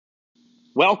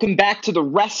Welcome back to the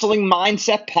Wrestling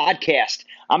Mindset Podcast.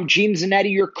 I'm Gene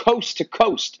Zanetti, your coast to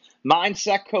coast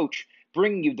mindset coach,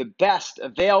 bringing you the best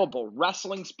available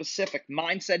wrestling specific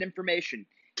mindset information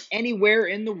anywhere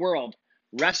in the world.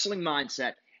 Wrestling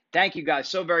Mindset. Thank you guys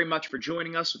so very much for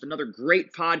joining us with another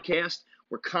great podcast.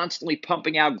 We're constantly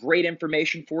pumping out great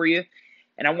information for you.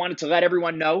 And I wanted to let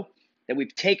everyone know that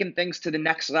we've taken things to the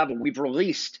next level. We've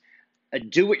released a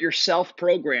do-it-yourself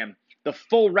program, the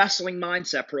full wrestling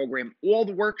mindset program, all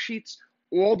the worksheets,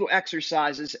 all the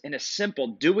exercises in a simple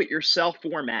do-it-yourself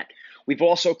format. We've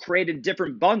also created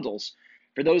different bundles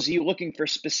for those of you looking for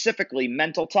specifically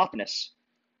mental toughness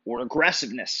or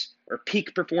aggressiveness or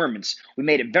peak performance. We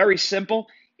made it very simple.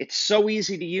 It's so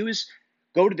easy to use.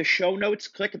 Go to the show notes,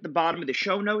 click at the bottom of the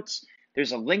show notes.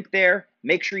 There's a link there.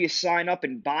 Make sure you sign up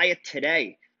and buy it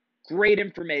today. Great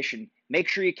information. Make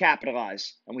sure you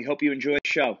capitalize, and we hope you enjoy the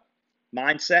show.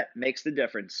 Mindset makes the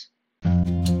difference.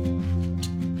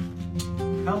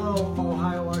 Hello,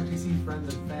 Ohio RTC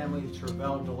friends and family.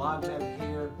 Travell Delagnev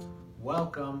here.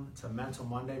 Welcome to Mental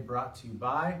Monday, brought to you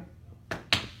by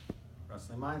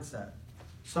Wrestling Mindset.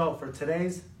 So for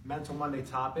today's Mental Monday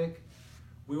topic,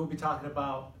 we will be talking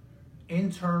about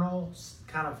internal,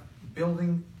 kind of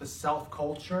building the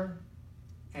self-culture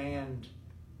and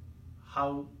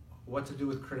what to do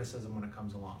with criticism when it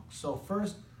comes along. So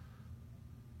first,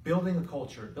 building a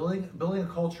culture, building a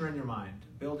culture in your mind,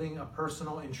 building a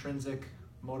personal, intrinsic,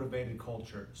 motivated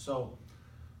culture. So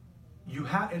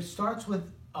it starts with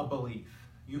a belief.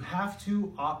 You have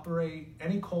to operate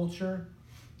any culture.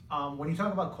 When you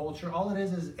talk about culture, all it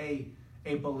is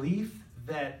a belief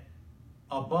that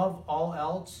above all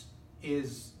else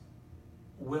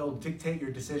will dictate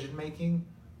your decision making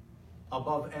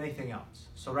above anything else.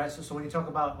 So when you talk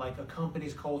about like a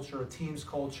company's culture, a team's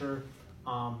culture,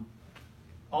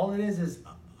 all it is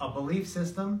a belief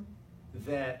system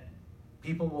that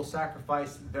people will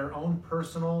sacrifice their own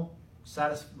personal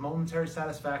momentary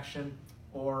satisfaction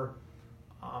or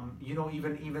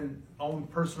even own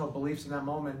personal beliefs in that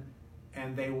moment,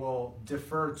 and they will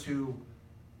defer to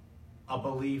a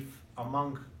belief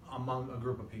among a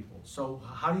group of people. So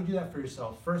how do you do that for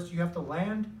yourself? First, you have to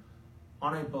land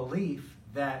on a belief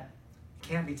that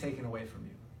can't be taken away from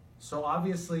you. So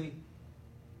obviously,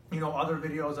 other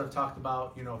videos I've talked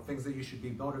about, things that you should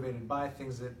be motivated by,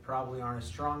 things that probably aren't as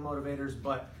strong motivators,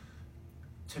 but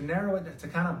to narrow it, to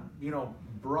kind of,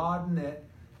 broaden it,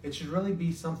 it should really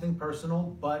be something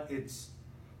personal, but it's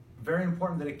very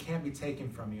important that it can't be taken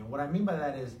from you. And what I mean by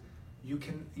that is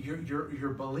your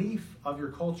belief of your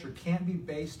culture can't be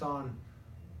based on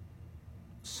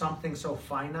something so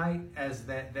finite as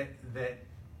that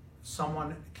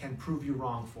someone can prove you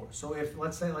wrong for. So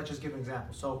let's just give an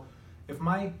example. So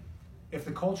if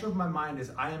the culture of my mind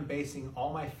is I am basing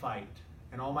all my fight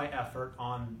and all my effort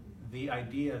on the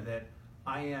idea that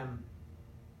I am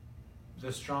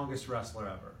the strongest wrestler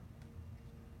ever.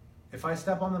 If I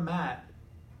step on the mat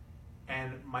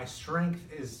and my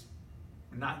strength is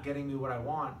not getting me what I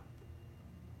want,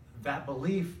 that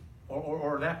belief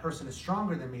or that person is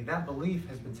stronger than me, that belief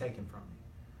has been taken from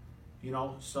me.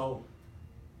 So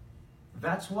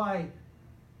that's why,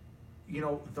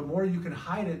 the more you can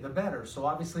hide it, the better. So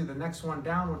obviously the next one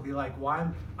down would be like,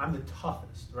 well, I'm the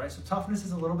toughest, right? So toughness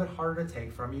is a little bit harder to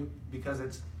take from you because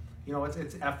it's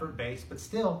effort based, but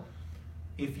still,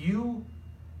 if you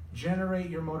generate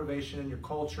your motivation and your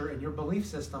culture and your belief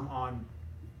system on,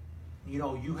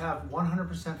 you have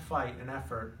 100% fight and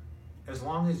effort, as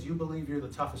long as you believe you're the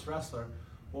toughest wrestler.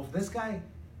 Well, if this guy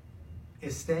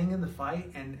is staying in the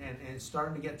fight and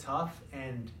starting to get tough,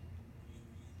 and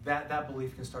that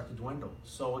belief can start to dwindle.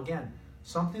 So again,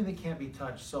 something that can't be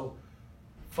touched. So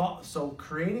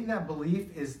creating that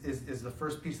belief is the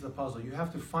first piece of the puzzle. You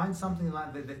have to find something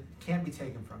that can't be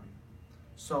taken from you.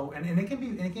 So and it can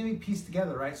be pieced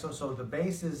together, right? So the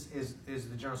base is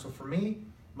the general. So for me,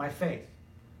 my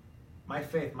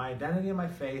identity and my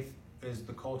faith is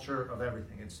the culture of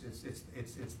everything.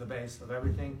 It's the base of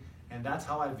everything, and that's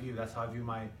how I view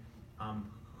my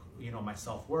my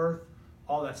self-worth,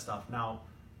 all that stuff. Now,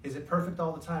 is it perfect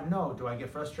all the time? No. Do I get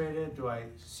frustrated? Do I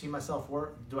see myself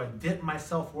worth? Do I dip my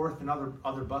self-worth in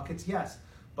other buckets? Yes.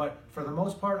 But for the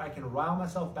most part, I can rile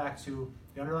myself back to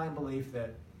the underlying belief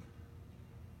that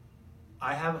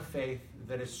I have a faith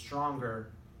that is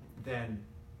stronger than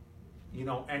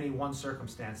any one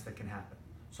circumstance that can happen.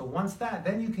 So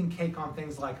then you can cake on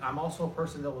things like, I'm also a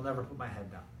person that will never put my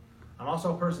head down. I'm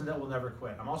also a person that will never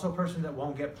quit. I'm also a person that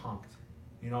won't get punked,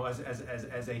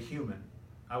 as a human.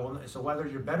 So whether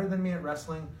you're better than me at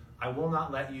wrestling, I will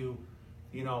not let you,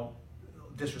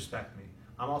 disrespect me.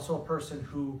 I'm also a person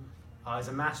who is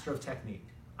a master of technique.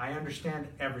 I understand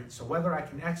so whether I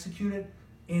can execute it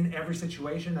in every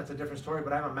situation, that's a different story,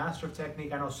 but I'm a master of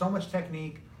technique. I know so much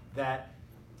technique that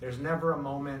there's never a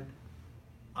moment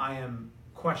I am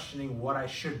questioning what I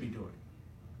should be doing.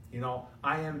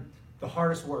 I am the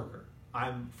hardest worker.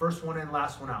 I'm first one in,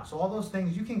 last one out. So all those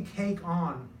things you can cake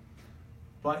on,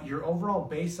 but your overall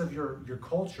base of your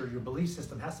culture, your belief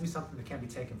system has to be something that can't be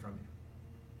taken from you.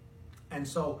 And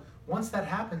so once that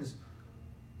happens,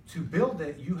 to build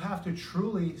it, you have to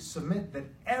truly submit that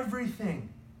everything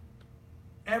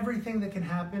that can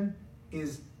happen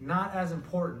is not as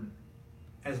important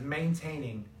as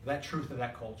maintaining that truth of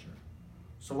that culture.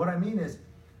 So what I mean is,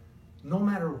 no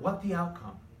matter what the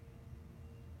outcome,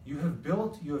 you have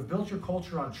built your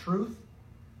culture on truth.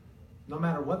 No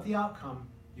matter what the outcome,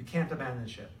 you can't abandon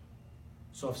ship.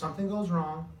 So if something goes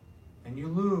wrong and you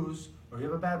lose, or you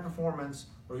have a bad performance,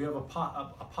 or you have a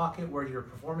pocket where your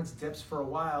performance dips for a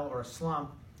while, or a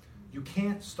slump, you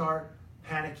can't start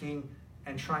panicking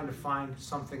and trying to find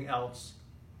something else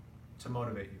to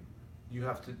motivate you. You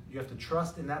have to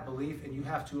trust in that belief, and you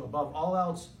have to, above all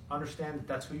else, understand that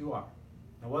that's who you are.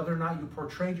 Now, whether or not you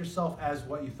portrayed yourself as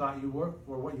what you thought you were,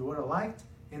 or what you would have liked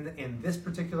in this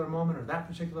particular moment or that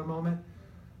particular moment,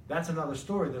 that's another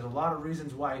story. There's a lot of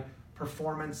reasons why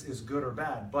performance is good or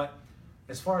bad, but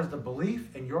as far as the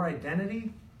belief and your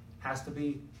identity it has to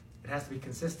be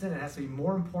consistent. It has to be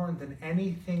more important than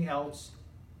anything else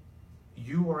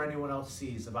you or anyone else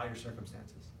sees about your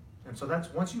circumstances. And so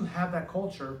that's, once you have that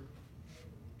culture,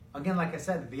 again, like I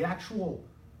said, the actual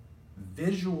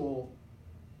visual,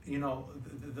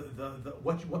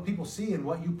 what people see and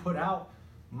what you put out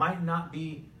might not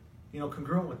be,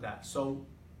 congruent with that. So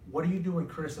what do you do when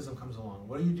criticism comes along?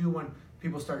 What do you do when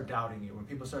people start doubting you? When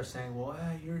people start saying, well,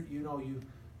 hey,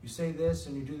 you say this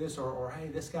and you do this, or hey,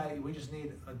 this guy, we just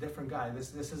need a different guy.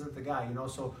 This isn't the guy,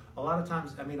 So a lot of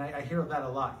times, I hear that a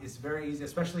lot. It's very easy,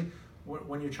 especially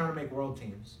when you're trying to make world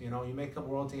teams. You make up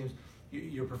world teams,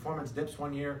 your performance dips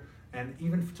one year, and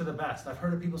even to the best. I've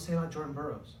heard of people say about Jordan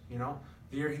Burroughs,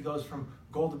 the year he goes from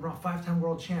gold to bronze, 5-time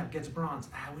world champ, gets bronze.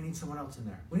 We need someone else in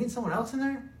there. We need someone else in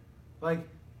there? Like,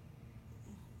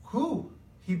 who?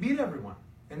 He beat everyone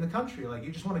in the country. Like,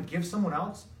 you just want to give someone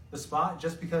else the spot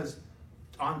just because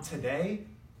on today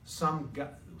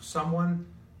someone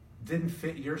didn't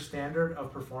fit your standard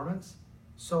of performance?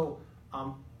 So,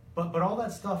 but all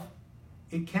that stuff,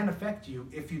 it can affect you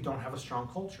if you don't have a strong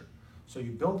culture. So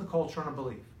you build the culture on a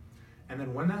belief. And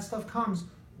then when that stuff comes,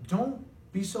 don't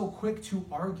be so quick to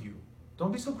argue.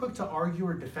 Don't be so quick to argue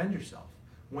or defend yourself.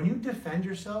 When you defend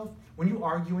yourself, when you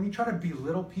argue, when you try to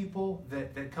belittle people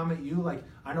that come at you, like,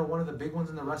 I know one of the big ones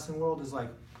in the wrestling world is like,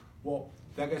 well,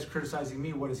 that guy's criticizing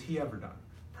me, what has he ever done?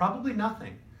 Probably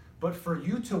nothing. But for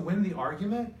you to win the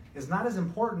argument is not as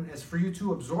important as for you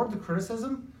to absorb the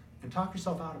criticism and talk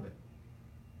yourself out of it.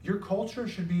 Your culture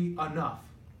should be enough.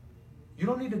 You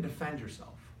don't need to defend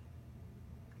yourself.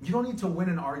 You don't need to win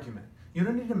an argument. You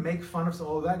don't need to make fun of,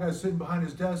 that guy's sitting behind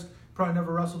his desk, probably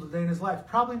never wrestled a day in his life.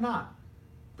 Probably not.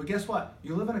 But guess what?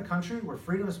 You live in a country where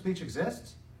freedom of speech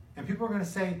exists, and people are going to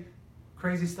say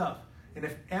crazy stuff. And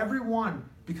if everyone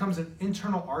becomes an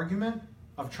internal argument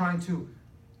of trying to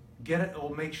get it,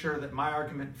 will make sure that my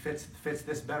argument fits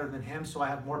this better than him, so I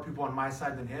have more people on my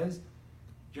side than his,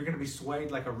 you're going to be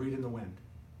swayed like a reed in the wind,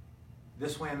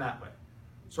 this way and that way.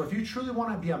 So if you truly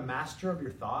want to be a master of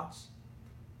your thoughts,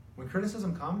 when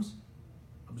criticism comes,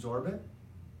 absorb it.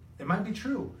 It might be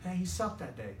true. Hey, he sucked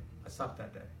that day. I sucked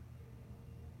that day.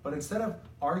 But instead of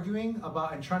arguing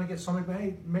about and trying to get somebody,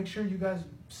 hey, make sure you guys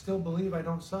still believe I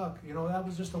don't suck. That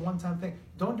was just a one-time thing.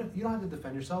 You don't have to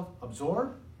defend yourself.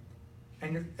 Absorb,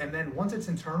 and then once it's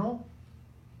internal,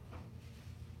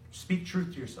 speak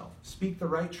truth to yourself. Speak the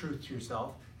right truth to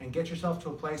yourself, and get yourself to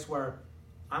a place where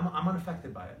I'm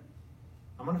unaffected by it.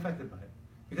 I'm unaffected by it,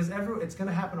 because it's going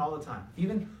to happen all the time.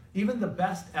 Even the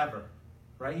best ever,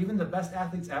 right? Even the best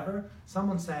athletes ever.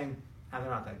 Someone's saying, they're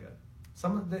not that good.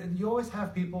 You always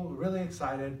have people really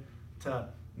excited to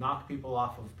knock people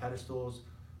off of pedestals,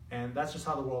 and that's just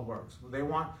how the world works. They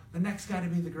want the next guy to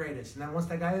be the greatest, and then once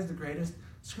that guy is the greatest,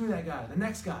 screw that guy, the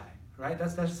next guy, right?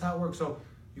 That's just how it works. So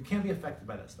you can't be affected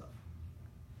by that stuff.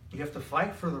 You have to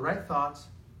fight for the right thoughts,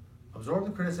 absorb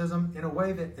the criticism in a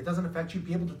way that it doesn't affect you,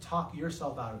 be able to talk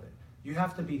yourself out of it. You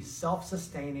have to be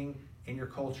self-sustaining in your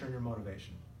culture and your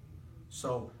motivation.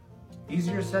 So,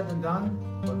 easier said than done,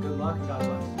 but good luck and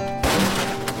God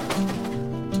bless.